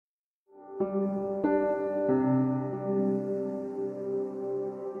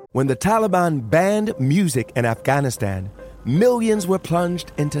When the Taliban banned music in Afghanistan, millions were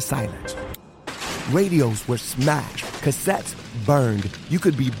plunged into silence. Radios were smashed, cassettes burned. You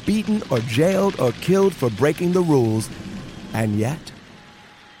could be beaten or jailed or killed for breaking the rules. And yet,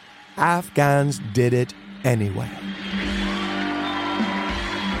 Afghans did it anyway.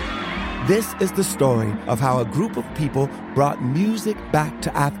 This is the story of how a group of people brought music back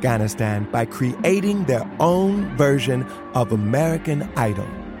to Afghanistan by creating their own version of American Idol.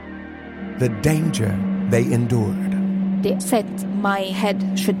 The danger they endured. They said my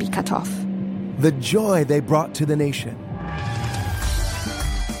head should be cut off. The joy they brought to the nation.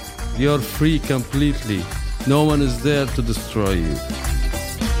 You're free completely. No one is there to destroy you.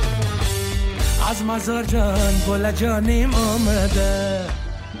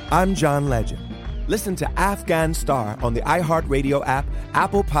 I'm John Legend. Listen to Afghan Star on the iHeartRadio app,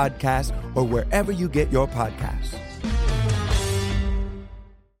 Apple Podcasts, or wherever you get your podcasts.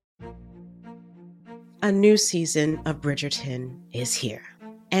 A new season of Bridgerton is here.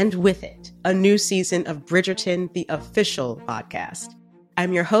 And with it, a new season of Bridgerton, the official podcast.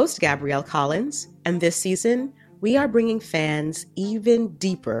 I'm your host, Gabrielle Collins, and this season, we are bringing fans even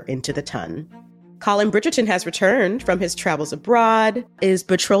deeper into the ton. Colin Bridgerton has returned from his travels abroad. Is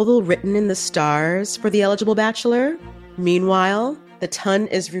betrothal written in the stars for the eligible bachelor? Meanwhile, the ton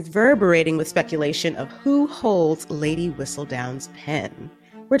is reverberating with speculation of who holds Lady Whistledown's pen.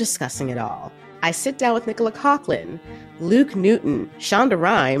 We're discussing it all. I sit down with Nicola Coughlan, Luke Newton, Shonda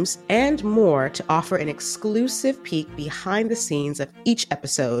Rhimes, and more to offer an exclusive peek behind the scenes of each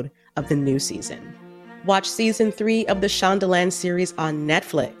episode of the new season. Watch season 3 of the Shondaland series on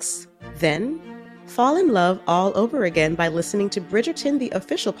Netflix. Then, fall in love all over again by listening to Bridgerton, the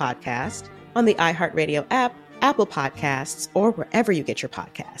official podcast, on the iHeartRadio app, Apple Podcasts, or wherever you get your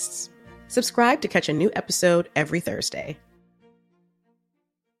podcasts. Subscribe to catch a new episode every Thursday.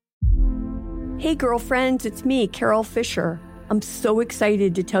 Hey girlfriends, it's me, Carol Fisher. I'm so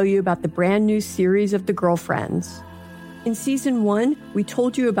excited to tell you about the brand new series of The Girlfriends. In season 1, we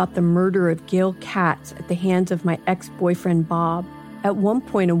told you about the murder of Gail Katz at the hands of my ex-boyfriend Bob. At one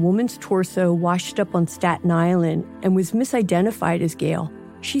point, a woman's torso washed up on Staten Island and was misidentified as Gail.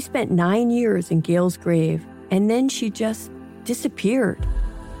 She spent 9 years in Gail's grave, and then she just disappeared.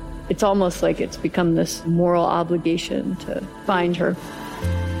 It's almost like it's become this moral obligation to find her.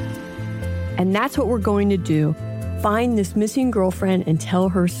 And that's what we're going to do. Find this missing girlfriend and tell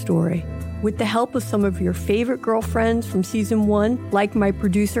her story. With the help of some of your favorite girlfriends from season 1, like my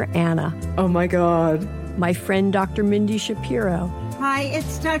producer, Anna. Oh my God. My friend, Dr. Mindy Shapiro. Hi,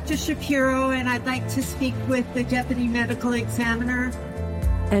 it's Dr. Shapiro, and I'd like to speak with the Deputy Medical Examiner.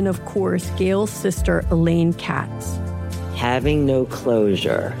 And of course, Gail's sister, Elaine Katz. Having no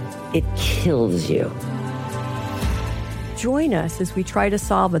closure, it kills you. Join us as we try to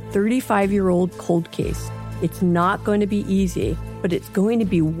solve a 35-year-old cold case. It's not going to be easy, but it's going to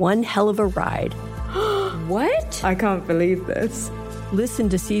be one hell of a ride. What? I can't believe this. Listen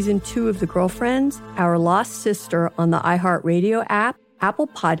to season 2 of The Girlfriends, Our Lost Sister on the iHeartRadio app, Apple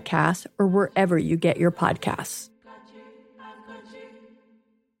Podcasts, or wherever you get your podcasts.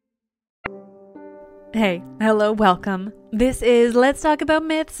 Hey, hello, welcome. This is Let's Talk About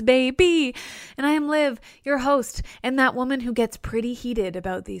Myths, baby. And I am Liv, your host, and that woman who gets pretty heated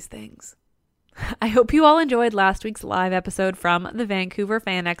about these things. I hope you all enjoyed last week's live episode from the Vancouver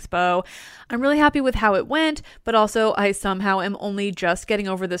Fan Expo. I'm really happy with how it went, but also I somehow am only just getting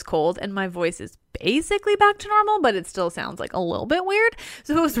over this cold and my voice is basically back to normal, but it still sounds like a little bit weird.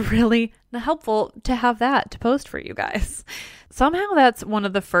 So it was really helpful to have that to post for you guys. Somehow that's one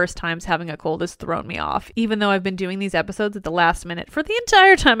of the first times having a cold has thrown me off, even though I've been doing these episodes at the last minute for the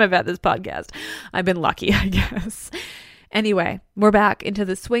entire time I've had this podcast. I've been lucky, I guess. Anyway, we're back into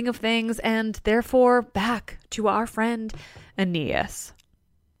the swing of things and therefore back to our friend Aeneas.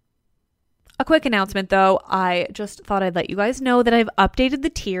 A quick announcement though, I just thought I'd let you guys know that I've updated the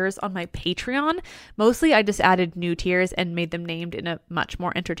tiers on my Patreon. Mostly I just added new tiers and made them named in a much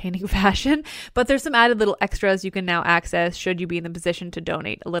more entertaining fashion, but there's some added little extras you can now access should you be in the position to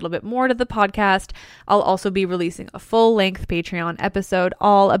donate a little bit more to the podcast. I'll also be releasing a full-length Patreon episode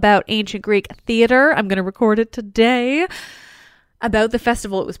all about ancient Greek theater. I'm going to record it today. About the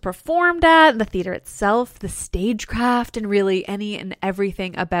festival it was performed at, the theater itself, the stagecraft, and really any and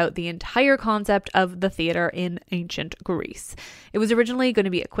everything about the entire concept of the theater in ancient Greece. It was originally going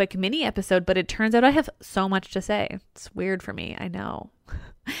to be a quick mini episode, but it turns out I have so much to say. It's weird for me, I know.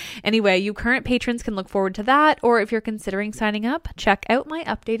 Anyway, you current patrons can look forward to that, or if you're considering signing up, check out my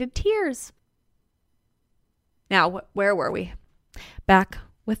updated tiers. Now, where were we? Back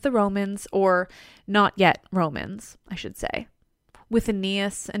with the Romans, or not yet Romans, I should say, with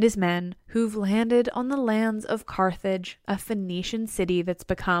Aeneas and his men who've landed on the lands of Carthage, a Phoenician city that's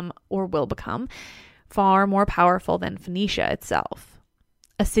become, or will become, far more powerful than Phoenicia itself.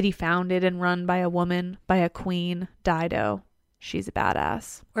 A city founded and run by a woman, by a queen, Dido. She's a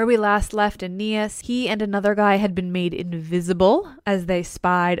badass. Where we last left Aeneas, he and another guy had been made invisible as they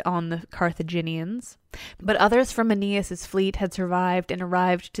spied on the Carthaginians. But others from Aeneas's fleet had survived and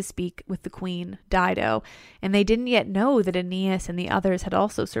arrived to speak with the queen, Dido, and they didn't yet know that Aeneas and the others had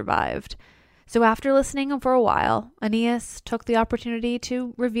also survived. So after listening for a while, Aeneas took the opportunity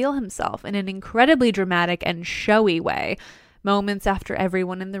to reveal himself in an incredibly dramatic and showy way, moments after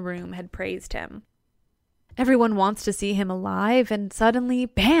everyone in the room had praised him. Everyone wants to see him alive, and suddenly,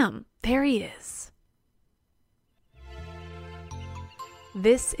 bam, there he is.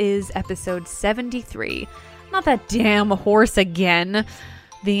 This is episode 73. Not that damn horse again.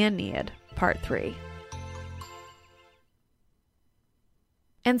 The Aeneid, part 3.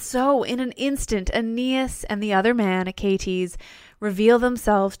 And so, in an instant, Aeneas and the other man, Achates, reveal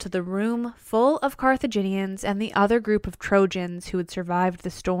themselves to the room full of Carthaginians and the other group of Trojans who had survived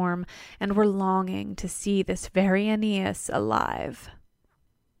the storm and were longing to see this very Aeneas alive.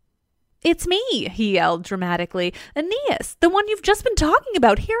 "It's me," he yelled dramatically. "Aeneas, the one you've just been talking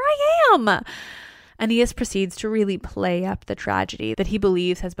about. Here I am." Aeneas proceeds to really play up the tragedy that he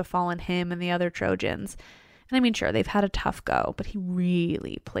believes has befallen him and the other Trojans. And I mean, sure, they've had a tough go, but he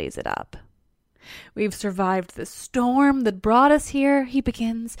really plays it up. "We've survived the storm that brought us here," he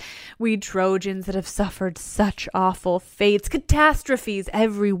begins. "We Trojans that have suffered such awful fates, catastrophes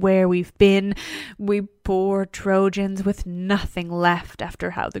everywhere we've been. We poor Trojans with nothing left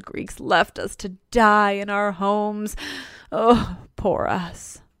after how the Greeks left us to die in our homes. Oh, poor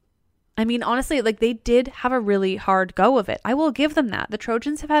us." I mean, honestly, they did have a really hard go of it. I will give them that. The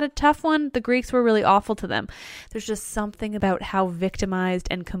Trojans have had a tough one. The Greeks were really awful to them. There's just something about how victimized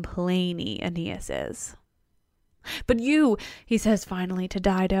and complainy Aeneas is. "But you," he says finally to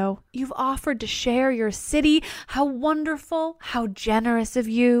Dido, "you've offered to share your city. How wonderful, how generous of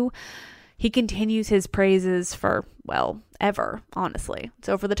you." He continues his praises for, well, ever, honestly. It's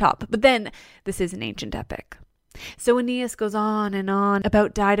over the top. But then, this is an ancient epic. So Aeneas goes on and on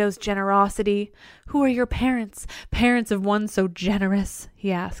about Dido's generosity. "Who are your parents? Parents of one so generous?"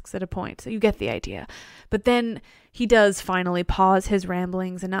 he asks at a point. So you get the idea. But then he does finally pause his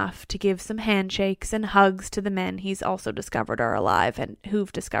ramblings enough to give some handshakes and hugs to the men he's also discovered are alive and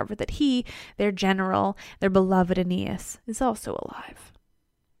who've discovered that he, their general, their beloved Aeneas, is also alive.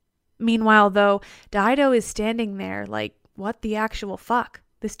 Meanwhile, though, Dido is standing there like, what the actual fuck?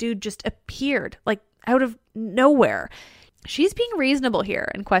 This dude just appeared, out of nowhere. She's being reasonable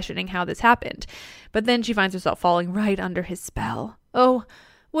here and questioning how this happened, but then she finds herself falling right under his spell. "Oh,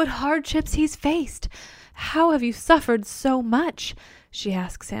 what hardships he's faced! How have you suffered so much?" she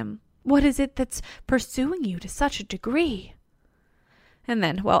asks him. "What is it that's pursuing you to such a degree?" And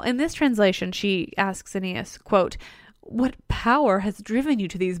then, in this translation, she asks Aeneas, quote, "What power has driven you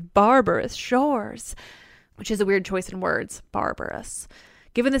to these barbarous shores?" Which is a weird choice in words, barbarous.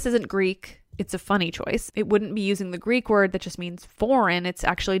 Given this isn't Greek, it's a funny choice. It wouldn't be using the Greek word that just means foreign. It's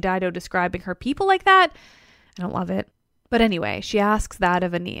actually Dido describing her people like that. I don't love it. But anyway, she asks that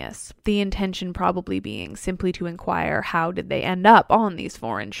of Aeneas, the intention probably being simply to inquire how did they end up on these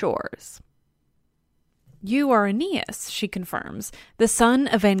foreign shores. "You are Aeneas," she confirms, "the son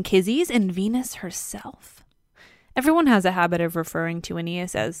of Anchises and Venus herself." Everyone has a habit of referring to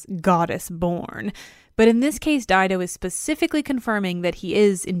Aeneas as goddess-born, but in this case, Dido is specifically confirming that he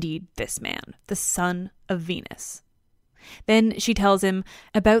is indeed this man, the son of Venus. Then she tells him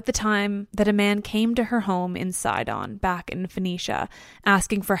about the time that a man came to her home in Sidon, back in Phoenicia,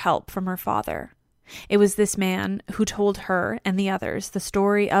 asking for help from her father. It was this man who told her and the others the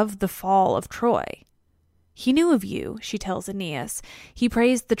story of the fall of Troy. "He knew of you," she tells Aeneas. "He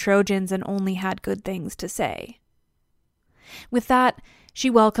praised the Trojans and only had good things to say." With that, she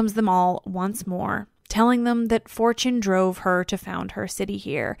welcomes them all once more, telling them that fortune drove her to found her city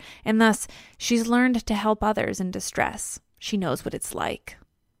here, and thus she's learned to help others in distress. She knows what it's like.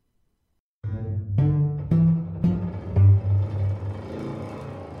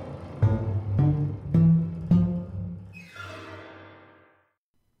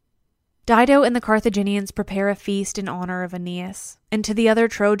 Dido and the Carthaginians prepare a feast in honor of Aeneas, and to the other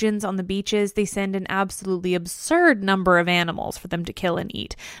Trojans on the beaches, they send an absolutely absurd number of animals for them to kill and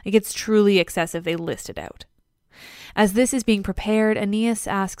eat. It's truly excessive. They list it out. As this is being prepared, Aeneas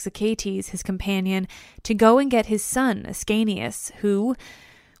asks Achates, his companion, to go and get his son, Ascanius, who,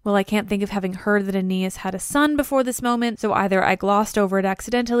 Well, I can't think of having heard that Aeneas had a son before this moment, so either I glossed over it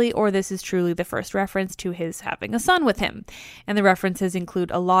accidentally, or this is truly the first reference to his having a son with him. And the references include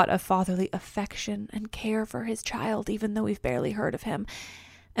a lot of fatherly affection and care for his child, even though we've barely heard of him.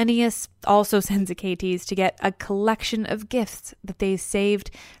 Aeneas also sends Achates to get a collection of gifts that they saved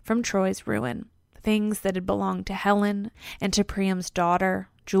from Troy's ruin. Things that had belonged to Helen and to Priam's daughter,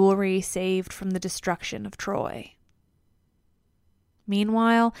 jewelry saved from the destruction of Troy.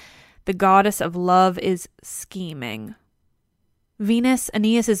 Meanwhile, the goddess of love is scheming. Venus,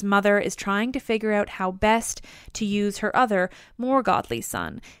 Aeneas' mother, is trying to figure out how best to use her other, more godly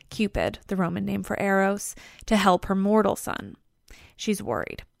son, Cupid, the Roman name for Eros, to help her mortal son. She's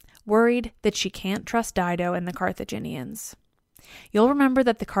worried that she can't trust Dido and the Carthaginians. You'll remember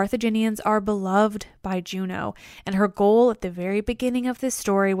that the Carthaginians are beloved by Juno, and her goal at the very beginning of this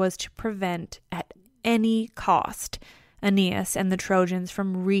story was to prevent, at any cost, Aeneas and the Trojans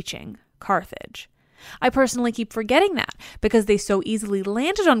from reaching Carthage. I personally keep forgetting that, because they so easily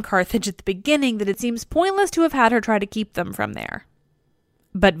landed on Carthage at the beginning that it seems pointless to have had her try to keep them from there.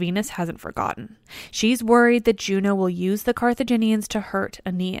 But Venus hasn't forgotten. She's worried that Juno will use the Carthaginians to hurt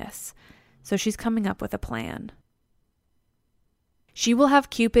Aeneas, so she's coming up with a plan. She will have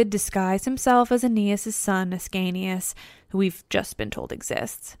Cupid disguise himself as Aeneas' son, Ascanius, who we've just been told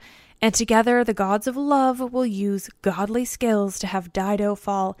exists, and together the gods of love will use godly skills to have Dido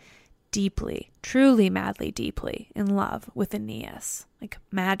fall deeply, truly madly deeply in love with Aeneas, like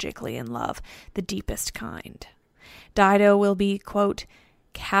magically in love, the deepest kind. Dido will be, quote,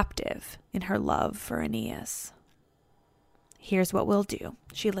 captive in her love for Aeneas. Here's what we'll do,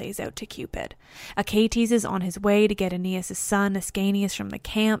 she lays out to Cupid. Achates is on his way to get Aeneas' son, Ascanius, from the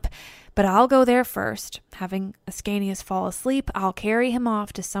camp, but I'll go there first. Having Ascanius fall asleep, I'll carry him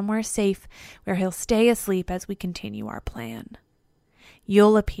off to somewhere safe where he'll stay asleep as we continue our plan.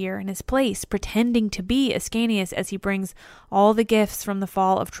 You'll appear in his place, pretending to be Ascanius as he brings all the gifts from the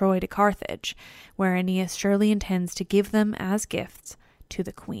fall of Troy to Carthage, where Aeneas surely intends to give them as gifts to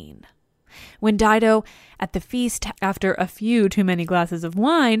the queen. When Dido, at the feast, after a few too many glasses of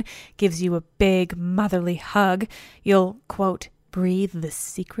wine, gives you a big motherly hug, you'll, quote, breathe the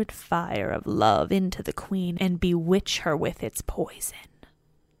secret fire of love into the queen and bewitch her with its poison.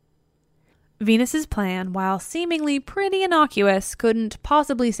 Venus's plan, while seemingly pretty innocuous, couldn't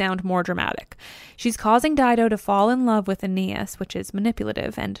possibly sound more dramatic. She's causing Dido to fall in love with Aeneas, which is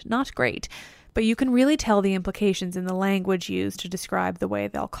manipulative and not great, but you can really tell the implications in the language used to describe the way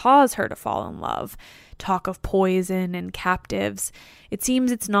they'll cause her to fall in love. Talk of poison and captives. It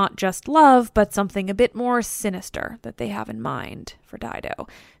seems it's not just love, but something a bit more sinister that they have in mind for Dido,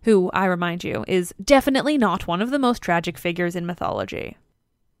 who, I remind you, is definitely not one of the most tragic figures in mythology.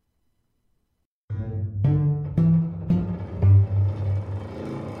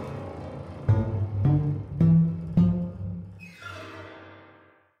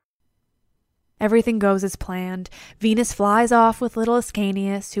 Everything goes as planned. Venus flies off with little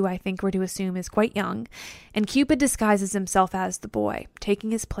Ascanius, who I think we're to assume is quite young, and Cupid disguises himself as the boy, taking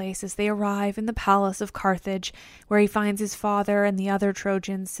his place as they arrive in the palace of Carthage, where he finds his father and the other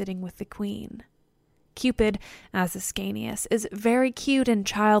Trojans sitting with the queen. Cupid, as Ascanius, is very cute and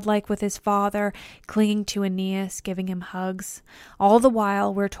childlike with his father, clinging to Aeneas, giving him hugs. All the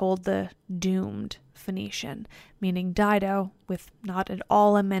while, we're told the doomed Phoenician, meaning Dido, with not at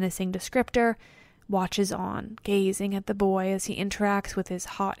all a menacing descriptor, watches on, gazing at the boy as he interacts with his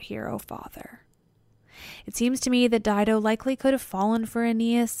hot hero father. It seems to me that Dido likely could have fallen for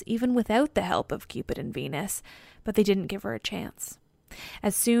Aeneas even without the help of Cupid and Venus, but they didn't give her a chance.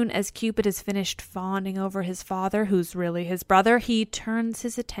 As soon as Cupid has finished fawning over his father, who's really his brother, he turns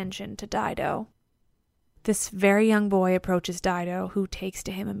his attention to Dido. This very young boy approaches Dido, who takes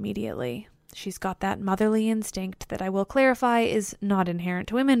to him immediately. She's got that motherly instinct that I will clarify is not inherent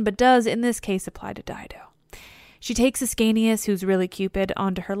to women, but does in this case apply to Dido. She takes Ascanius, who's really Cupid,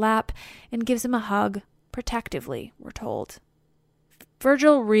 onto her lap and gives him a hug, protectively, we're told.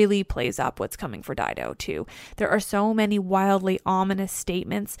 Virgil really plays up what's coming for Dido, too. There are so many wildly ominous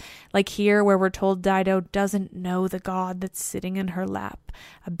statements, like here where we're told Dido doesn't know the god that's sitting in her lap,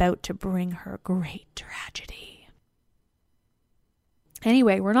 about to bring her great tragedy.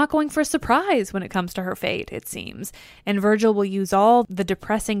 Anyway, we're not going for a surprise when it comes to her fate, it seems, and Virgil will use all the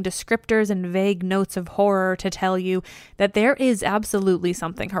depressing descriptors and vague notes of horror to tell you that there is absolutely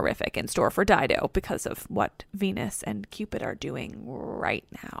something horrific in store for Dido because of what Venus and Cupid are doing right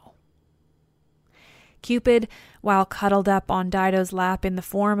now. Cupid, while cuddled up on Dido's lap in the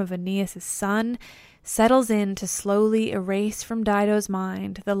form of Aeneas' son, settles in to slowly erase from Dido's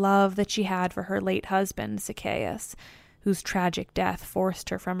mind the love that she had for her late husband, Sichaeus, whose tragic death forced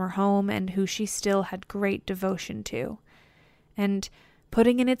her from her home and who she still had great devotion to, and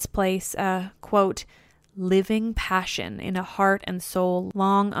putting in its place a, quote, living passion in a heart and soul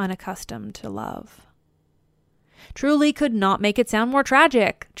long unaccustomed to love. Truly could not make it sound more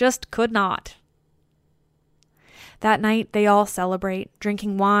tragic, just could not. That night, they all celebrate,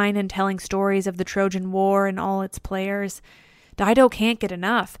 drinking wine and telling stories of the Trojan War and all its players. Dido can't get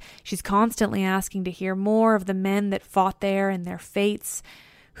enough. She's constantly asking to hear more of the men that fought there and their fates,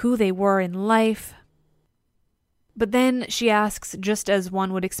 who they were in life. But then she asks, just as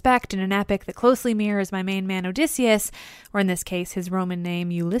one would expect in an epic that closely mirrors my main man Odysseus, or in this case his Roman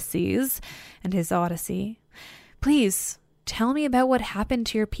name Ulysses, and his Odyssey, please, tell me about what happened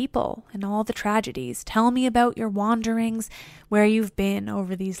to your people and all the tragedies. Tell me about your wanderings, where you've been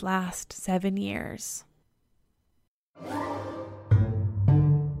over these last 7 years.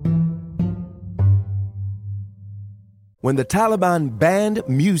 When the Taliban banned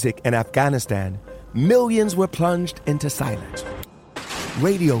music in Afghanistan, millions were plunged into silence.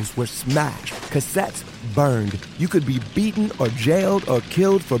 Radios were smashed, cassettes burned. You could be beaten or jailed or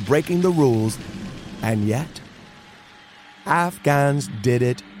killed for breaking the rules. And yet, Afghans did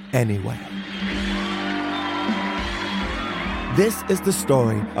it anyway. This is the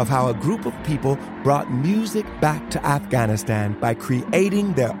story of how a group of people brought music back to Afghanistan by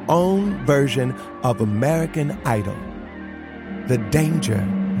creating their own version of American Idol. The danger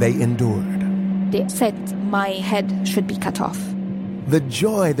they endured. They said my head should be cut off. The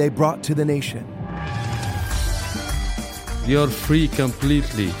joy they brought to the nation. You're free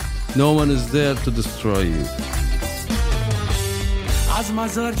completely. No one is there to destroy you.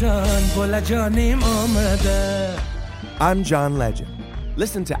 I'm John Legend.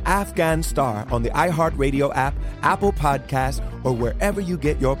 Listen to Afghan Star on the iHeartRadio app, Apple Podcasts, or wherever you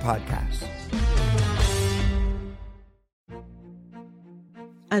get your podcasts.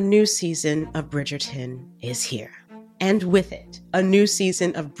 A new season of Bridgerton is here. And with it, a new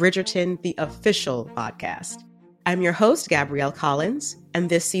season of Bridgerton, the official podcast. I'm your host, Gabrielle Collins, and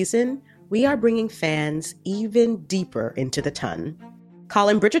this season, we are bringing fans even deeper into the ton.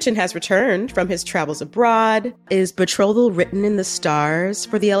 Colin Bridgerton has returned from his travels abroad. Is betrothal written in the stars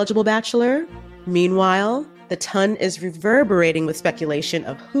for the eligible bachelor? Meanwhile, the ton is reverberating with speculation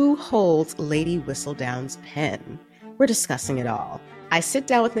of who holds Lady Whistledown's pen. We're discussing it all. I sit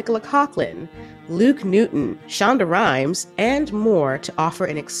down with Nicola Coughlan, Luke Newton, Shonda Rhimes, and more to offer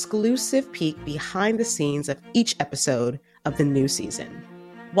an exclusive peek behind the scenes of each episode of the new season.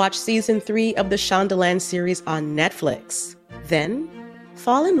 Watch season 3 of the Shondaland series on Netflix. Then,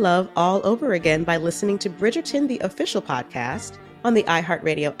 fall in love all over again by listening to Bridgerton, the official podcast, on the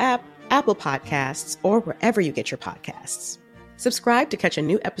iHeartRadio app, Apple Podcasts, or wherever you get your podcasts. Subscribe to catch a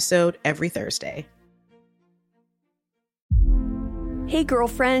new episode every Thursday. Hey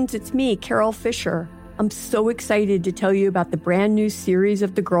girlfriends, it's me, Carol Fisher. I'm so excited to tell you about the brand new series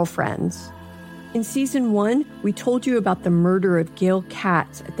of The Girlfriends. In season 1, we told you about the murder of Gail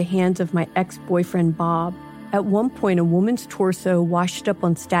Katz at the hands of my ex-boyfriend Bob. At one point, a woman's torso washed up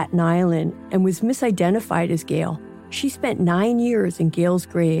on Staten Island and was misidentified as Gail. She spent 9 years in Gail's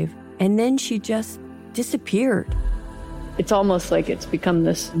grave, and then she just disappeared. It's almost like it's become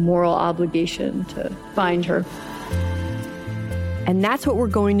this moral obligation to find her. And that's what we're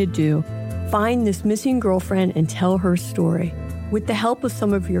going to do. Find this missing girlfriend and tell her story. With the help of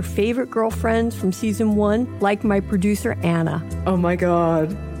some of your favorite girlfriends from season 1, like my producer Anna. Oh my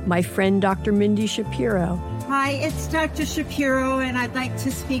God. My friend Dr. Mindy Shapiro. Hi, it's Dr. Shapiro, and I'd like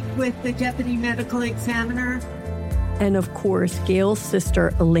to speak with the Deputy Medical Examiner. And of course, Gail's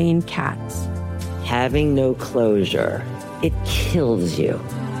sister, Elaine Katz. Having no closure, it kills you.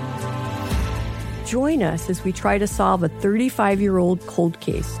 Join us as we try to solve a 35-year-old cold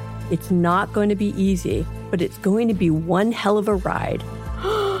case. It's not going to be easy, but it's going to be one hell of a ride.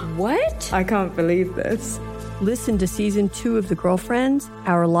 What? I can't believe this. Listen to season 2 of The Girlfriends,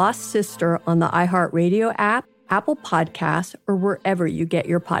 Our Lost Sister on the iHeartRadio app, Apple Podcasts, or wherever you get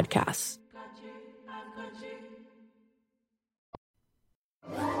your podcasts.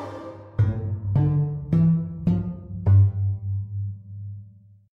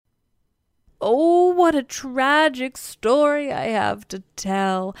 Oh, what a tragic story I have to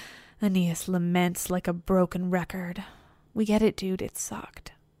tell. Aeneas laments like a broken record. We get it, dude. It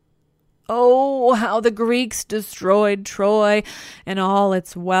sucked. Oh, how the Greeks destroyed Troy and all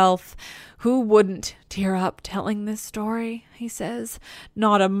its wealth. Who wouldn't tear up telling this story, he says.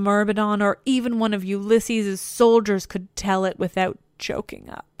 Not a Myrmidon or even one of Ulysses' soldiers could tell it without choking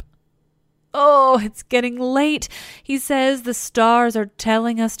up. Oh, it's getting late. He says the stars are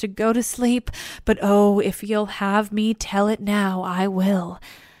telling us to go to sleep, but oh, if you'll have me tell it now, I will.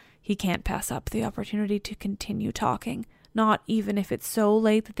 He can't pass up the opportunity to continue talking, not even if it's so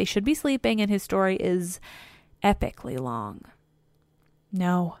late that they should be sleeping and his story is epically long.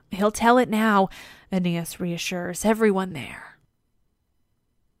 No, he'll tell it now, Aeneas reassures everyone there.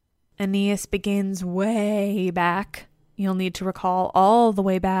 Aeneas begins way back. You'll need to recall all the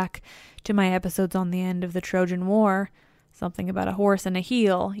way back to my episodes on the end of the Trojan War. Something about a horse and a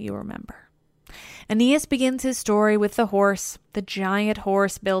heel, you remember. Aeneas begins his story with the horse, the giant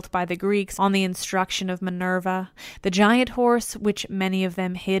horse built by the Greeks on the instruction of Minerva, the giant horse which many of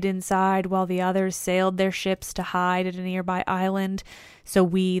them hid inside while the others sailed their ships to hide at a nearby island, so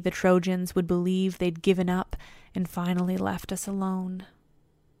we, the Trojans, would believe they'd given up and finally left us alone.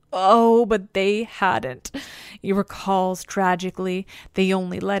 Oh, but they hadn't. He recalls tragically, they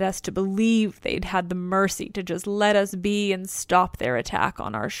only led us to believe they'd had the mercy to just let us be and stop their attack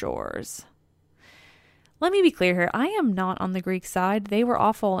on our shores. Let me be clear here. I am not on the Greek side. They were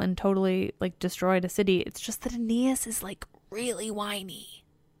awful and totally, destroyed a city. It's just that Aeneas is, really whiny.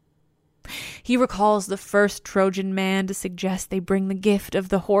 He recalls the first Trojan man to suggest they bring the gift of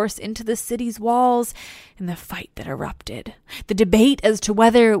the horse into the city's walls, and the fight that erupted. The debate as to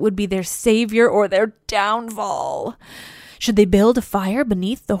whether it would be their savior or their downfall. Should they build a fire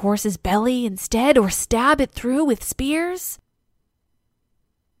beneath the horse's belly instead, or stab it through with spears?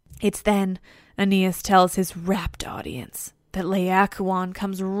 It's then Aeneas tells his rapt audience that Laocoon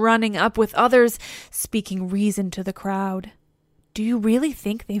comes running up with others, speaking reason to the crowd. Do you really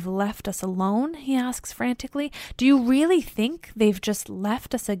think they've left us alone? He asks frantically. Do you really think they've just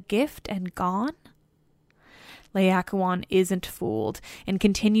left us a gift and gone? Laocoon isn't fooled and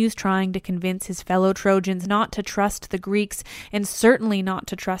continues trying to convince his fellow Trojans not to trust the Greeks and certainly not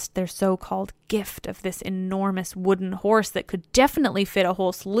to trust their so-called gift of this enormous wooden horse that could definitely fit a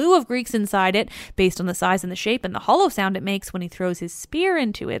whole slew of Greeks inside it based on the size and the shape and the hollow sound it makes when he throws his spear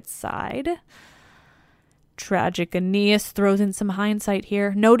into its side. Tragic Aeneas throws in some hindsight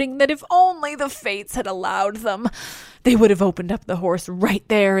here, noting that if only the fates had allowed them, they would have opened up the horse right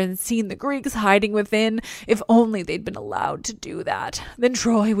there and seen the Greeks hiding within. If only they'd been allowed to do that, then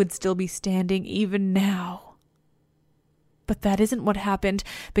Troy would still be standing even now. But that isn't what happened,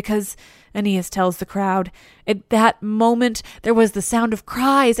 because Aeneas tells the crowd, at that moment there was the sound of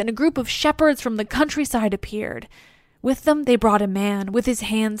cries, and a group of shepherds from the countryside appeared. With them they brought a man with his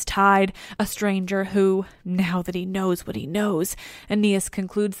hands tied, a stranger who, now that he knows what he knows, Aeneas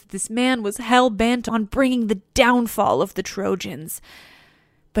concludes that this man was hell-bent on bringing the downfall of the Trojans.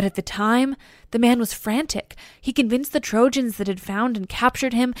 But at the time, the man was frantic. He convinced the Trojans that had found and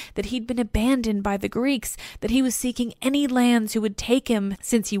captured him that he'd been abandoned by the Greeks, that he was seeking any lands who would take him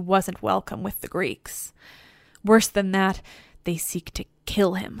since he wasn't welcome with the Greeks. Worse than that, they seek to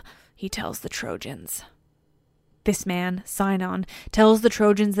kill him, he tells the Trojans. This man, Sinon, tells the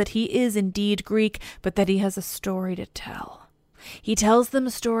Trojans that he is indeed Greek, but that he has a story to tell. He tells them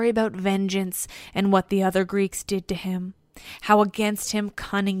a story about vengeance and what the other Greeks did to him, how against him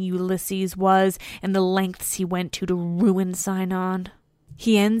cunning Ulysses was, and the lengths he went to ruin Sinon.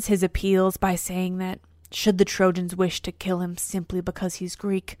 He ends his appeals by saying that, should the Trojans wish to kill him simply because he's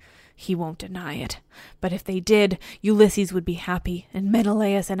Greek, he won't deny it. But if they did, Ulysses would be happy, and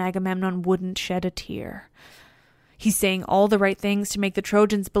Menelaus and Agamemnon wouldn't shed a tear. He's saying all the right things to make the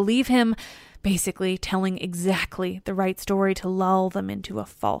Trojans believe him, basically telling exactly the right story to lull them into a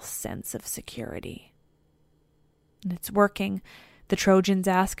false sense of security. And it's working. The Trojans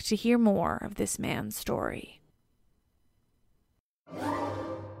ask to hear more of this man's story.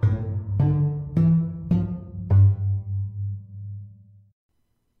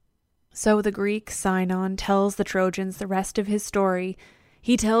 So the Greek Sinon tells the Trojans the rest of his story.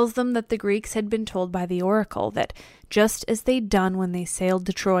 He tells them that the Greeks had been told by the oracle that, just as they'd done when they sailed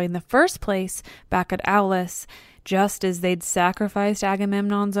to Troy in the first place, back at Aulis, just as they'd sacrificed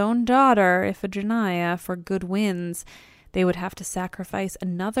Agamemnon's own daughter, Iphigenia, for good winds, they would have to sacrifice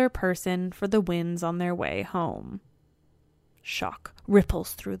another person for the winds on their way home. Shock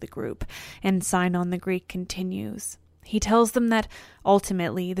ripples through the group, and Sinon the Greek continues. He tells them that,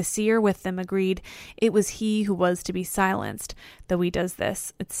 ultimately, the seer with them agreed it was he who was to be silenced, though he does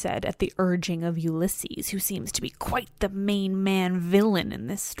this, it's said, at the urging of Ulysses, who seems to be quite the main man villain in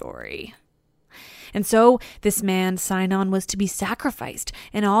this story. And so, this man, Sinon, was to be sacrificed,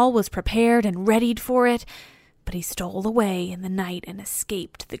 and all was prepared and readied for it, but he stole away in the night and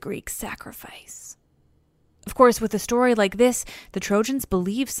escaped the Greek sacrifice. Of course, with a story like this, the Trojans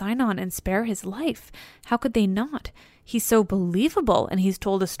believe Sinon and spare his life. How could they not? He's so believable, and he's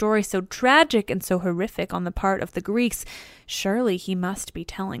told a story so tragic and so horrific on the part of the Greeks. Surely he must be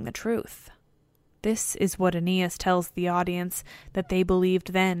telling the truth. This is what Aeneas tells the audience that they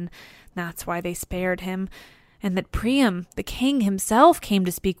believed then. That's why they spared him. And that Priam, the king himself, came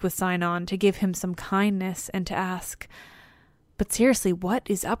to speak with Sinon to give him some kindness and to ask, but seriously, what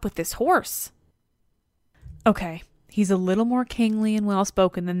is up with this horse? Okay, he's a little more kingly and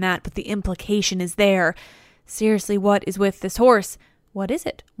well-spoken than that, but the implication is there. Seriously, what is with this horse? What is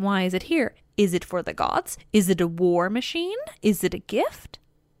it? Why is it here? Is it for the gods? Is it a war machine? Is it a gift?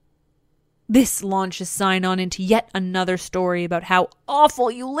 This launches Sinon into yet another story about how awful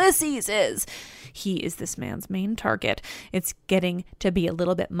Ulysses is. He is this man's main target. It's getting to be a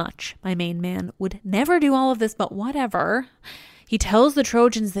little bit much. My main man would never do all of this, but whatever. He tells the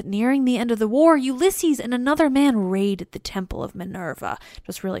Trojans that nearing the end of the war, Ulysses and another man raided the temple of Minerva,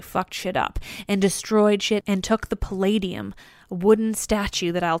 just really fucked shit up, and destroyed shit and took the Palladium, a wooden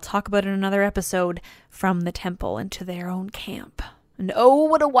statue that I'll talk about in another episode, from the temple into their own camp. And oh,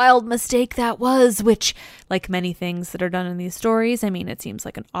 what a wild mistake that was, which, like many things that are done in these stories, I mean, it seems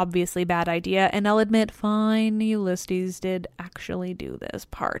like an obviously bad idea, and I'll admit, fine, Ulysses did actually do this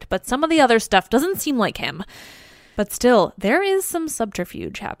part, but some of the other stuff doesn't seem like him. But still, there is some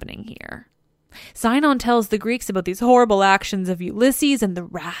subterfuge happening here. Sinon tells the Greeks about these horrible actions of Ulysses and the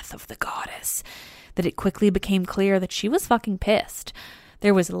wrath of the goddess, that it quickly became clear that she was fucking pissed.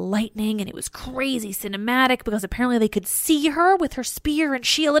 There was lightning, and it was crazy cinematic because apparently they could see her with her spear and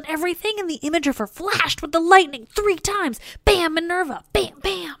shield and everything, and the image of her flashed with the lightning 3 times. Bam, Minerva. Bam,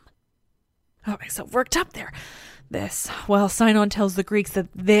 bam. Oh, I'm so worked up there. Sinon tells the Greeks that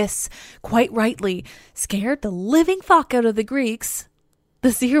this, quite rightly, scared the living fuck out of the Greeks.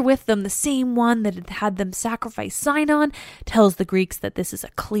 The seer with them, the same one that had had them sacrifice Sinon, tells the Greeks that this is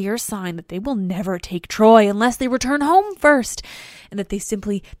a clear sign that they will never take Troy unless they return home first, and that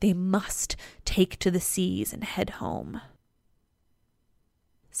they must take to the seas and head home.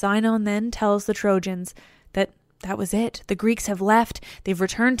 Sinon then tells the Trojans that was it. The Greeks have left, they've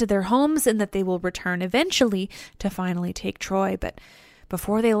returned to their homes, and that they will return eventually to finally take Troy. But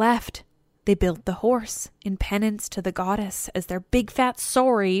before they left, they built the horse in penance to the goddess as their big fat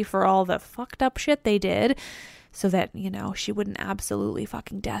sorry for all the fucked up shit they did, so that, she wouldn't absolutely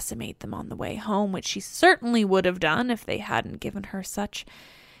fucking decimate them on the way home, which she certainly would have done if they hadn't given her such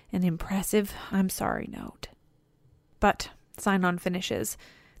an impressive I'm sorry note. But Sinon finishes,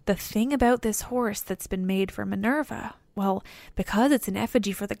 the thing about this horse that's been made for Minerva, well, because it's an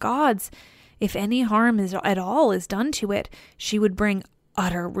effigy for the gods, if any harm at all is done to it, she would bring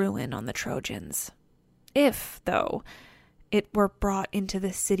utter ruin on the Trojans. If, though, it were brought into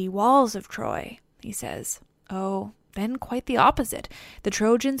the city walls of Troy, he says, oh, then quite the opposite. The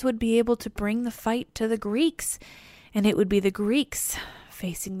Trojans would be able to bring the fight to the Greeks, and it would be the Greeks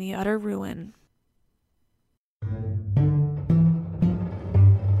facing the utter ruin.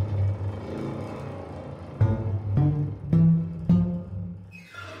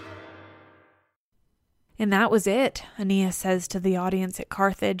 And that was it, Aeneas says to the audience at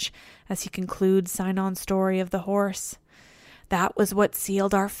Carthage as he concludes Sinon's story of the horse. That was what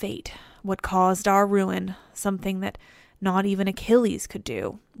sealed our fate, what caused our ruin, something that not even Achilles could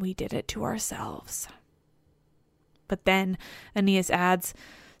do. We did it to ourselves. But then, Aeneas adds,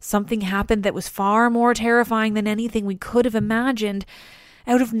 something happened that was far more terrifying than anything we could have imagined.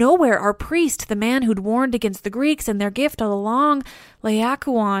 Out of nowhere, our priest, the man who'd warned against the Greeks and their gift all along,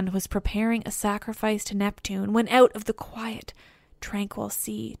 Laocoon, was preparing a sacrifice to Neptune when out of the quiet, tranquil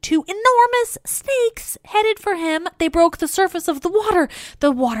sea, 2 enormous snakes headed for him. They broke the surface of the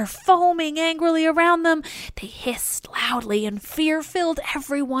water foaming angrily around them. They hissed loudly, and fear filled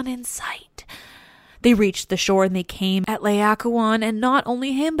everyone in sight. They reached the shore, and they came at Laocoon, and not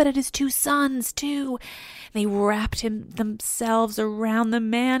only him, but at his 2 sons, too. They wrapped themselves around the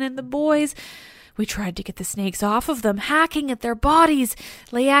man and the boys. We tried to get the snakes off of them, hacking at their bodies.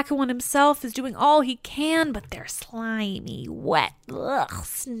 Laocoon himself is doing all he can, but their slimy, wet,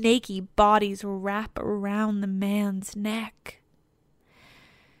 snaky bodies wrap around the man's neck.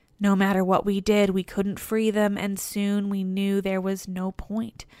 No matter what we did, we couldn't free them, and soon we knew there was no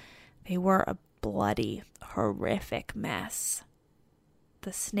point. They were a bloody, horrific mess.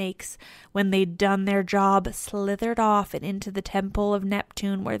 The snakes, when they'd done their job, slithered off and into the temple of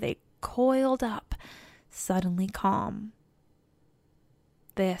Neptune, where they coiled up, suddenly calm.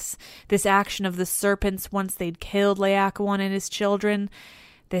 This action of the serpents, once they'd killed Laocoon and his children,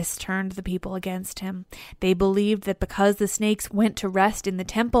 this turned the people against him. They believed that because the snakes went to rest in the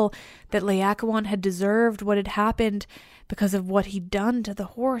temple, that Laocoon had deserved what had happened because of what he'd done to the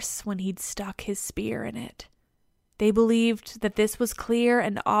horse when he'd stuck his spear in it. They believed that this was clear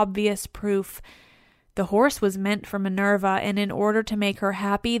and obvious proof. The horse was meant for Minerva, and in order to make her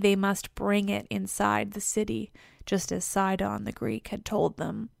happy, they must bring it inside the city, just as Sidon the Greek had told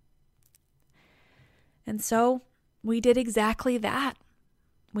them. And so we did exactly that.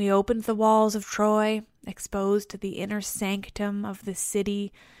 We opened the walls of Troy, exposed the inner sanctum of the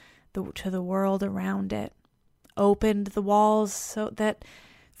city to the world around it. Opened the walls so that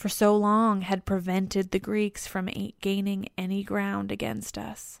for so long had prevented the Greeks from gaining any ground against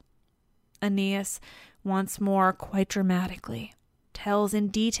us. Aeneas, once more, quite dramatically, tells in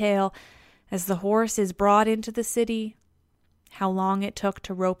detail, as the horse is brought into the city, how long it took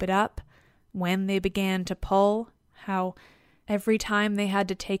to rope it up, when they began to pull, how every time they had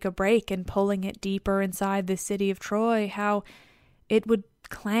to take a break in pulling it deeper inside the city of Troy, how it would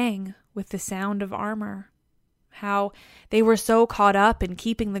clang with the sound of armor, how they were so caught up in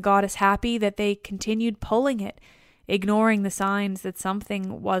keeping the goddess happy that they continued pulling it, ignoring the signs that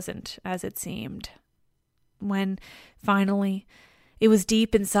something wasn't as it seemed. When, finally, it was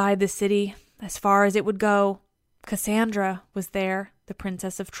deep inside the city, as far as it would go, Cassandra was there, the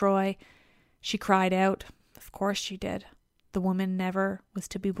princess of Troy. She cried out. Of course she did. The woman never was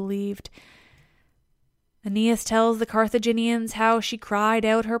to be believed. Aeneas tells the Carthaginians how she cried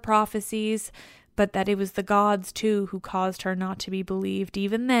out her prophecies, but that it was the gods, too, who caused her not to be believed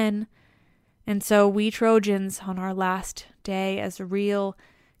even then. And so we Trojans, on our last day as real,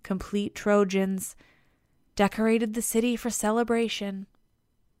 complete Trojans, decorated the city for celebration.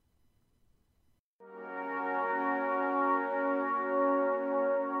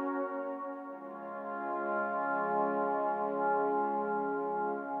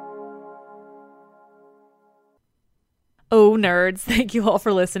 Oh, nerds, thank you all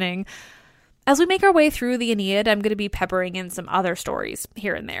for listening. As we make our way through the Aeneid, I'm going to be peppering in some other stories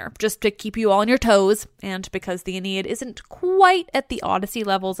here and there, just to keep you all on your toes, and because the Aeneid isn't quite at the Odyssey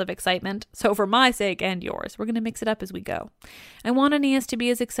levels of excitement, so for my sake and yours, we're going to mix it up as we go. I want Aeneas to be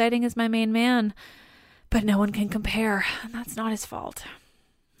as exciting as my main man, but no one can compare, and that's not his fault.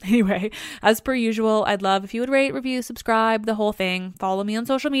 Anyway, as per usual, I'd love if you would rate, review, subscribe, the whole thing. Follow me on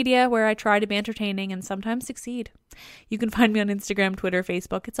social media, where I try to be entertaining and sometimes succeed. You can find me on Instagram, Twitter,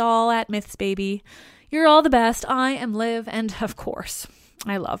 Facebook. It's all at Myths Baby. You're all the best. I am Liv, and of course,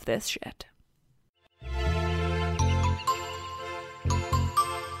 I love this shit.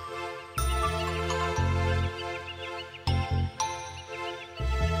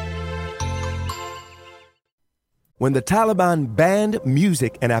 When the Taliban banned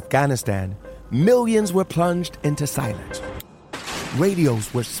music in Afghanistan, millions were plunged into silence.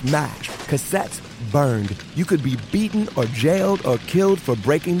 Radios were smashed, cassettes burned. You could be beaten or jailed or killed for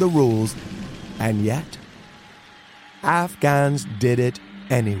breaking the rules. And yet, Afghans did it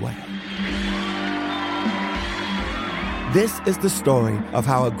anyway. This is the story of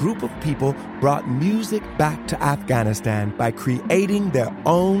how a group of people brought music back to Afghanistan by creating their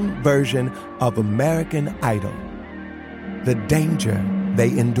own version of American Idol. The danger they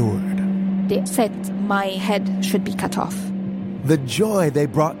endured. They said my head should be cut off. The joy they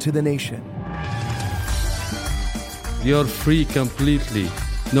brought to the nation. You're free completely.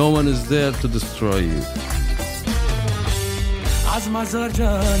 No one is there to destroy you.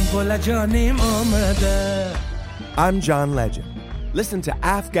 I'm John Legend. Listen to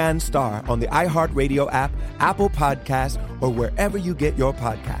Afghan Star on the iHeartRadio app, Apple Podcasts, or wherever you get your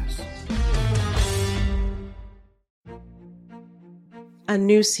podcasts. A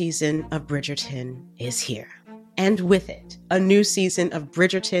new season of Bridgerton is here. And with it, a new season of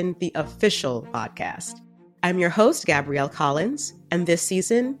Bridgerton, the official podcast. I'm your host, Gabrielle Collins, and this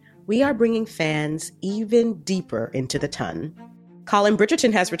season, we are bringing fans even deeper into the ton. Colin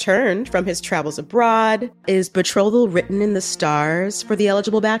Bridgerton has returned from his travels abroad. Is betrothal written in the stars for the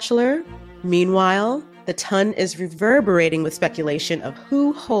eligible bachelor? Meanwhile, the ton is reverberating with speculation of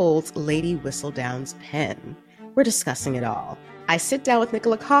who holds Lady Whistledown's pen. We're discussing it all. I sit down with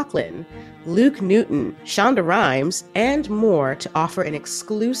Nicola Coughlan, Luke Newton, Shonda Rhimes, and more to offer an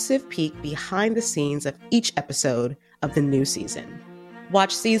exclusive peek behind the scenes of each episode of the new season.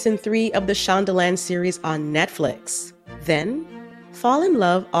 Watch season 3 of the Shondaland series on Netflix. Then, fall in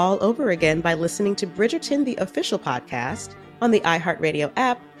love all over again by listening to Bridgerton, the official podcast, on the iHeartRadio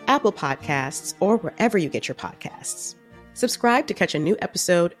app, Apple Podcasts, or wherever you get your podcasts. Subscribe to catch a new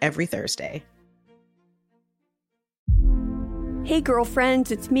episode every Thursday. Hey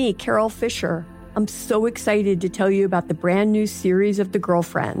girlfriends, it's me, Carol Fisher. I'm so excited to tell you about the brand new series of The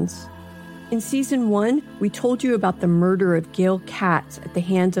Girlfriends. In season 1, we told you about the murder of Gail Katz at the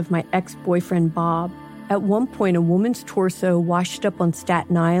hands of my ex-boyfriend Bob. At one point, a woman's torso washed up on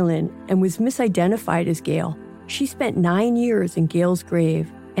Staten Island and was misidentified as Gail. She spent 9 years in Gail's grave,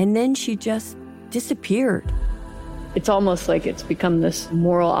 and then she just disappeared. It's almost like it's become this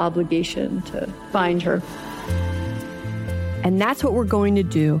moral obligation to find her. And that's what we're going to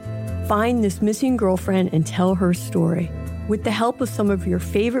do. Find this missing girlfriend and tell her story. With the help of some of your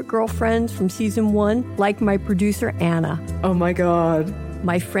favorite girlfriends from season 1, like my producer, Anna. Oh my God.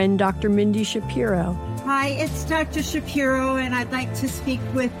 My friend, Dr. Mindy Shapiro. Hi, it's Dr. Shapiro, and I'd like to speak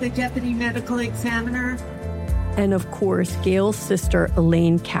with the deputy medical examiner. And of course, Gail's sister,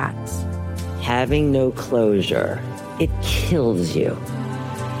 Elaine Katz. Having no closure, it kills you.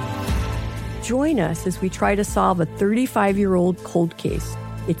 Join us as we try to solve a 35-year-old cold case.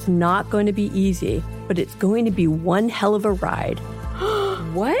 It's not going to be easy, but it's going to be one hell of a ride.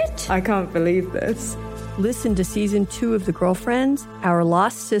 What? I can't believe this. Listen to season 2 of The Girlfriends, Our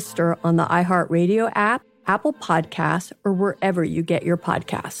Lost Sister on the iHeartRadio app, Apple Podcasts, or wherever you get your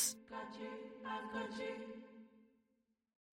podcasts.